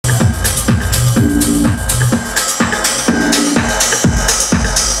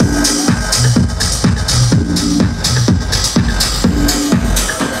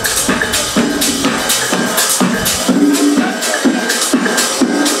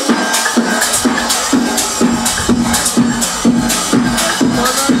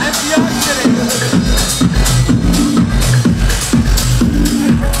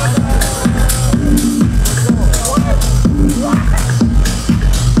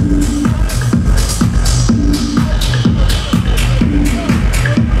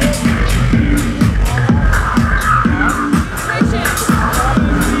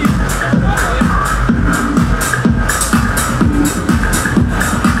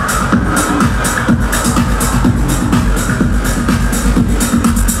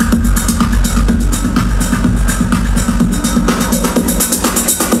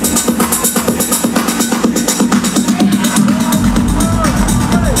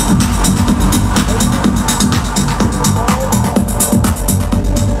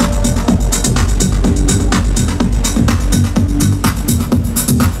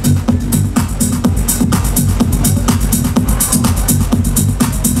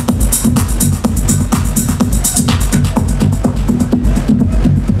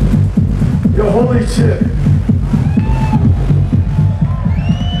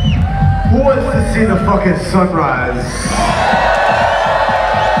fucking sunrise.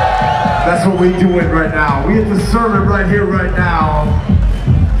 That's what we're doing right now. We at the sermon right here, right now.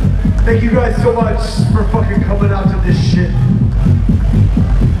 Thank you guys so much for fucking coming out to this shit.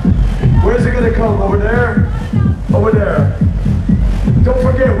 Where's it gonna come? Over there? Over there. Don't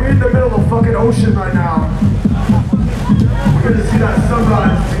forget, we're in the middle of the fucking ocean right now. We're gonna see that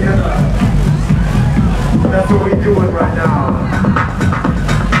sunrise together. That's what we're doing right now.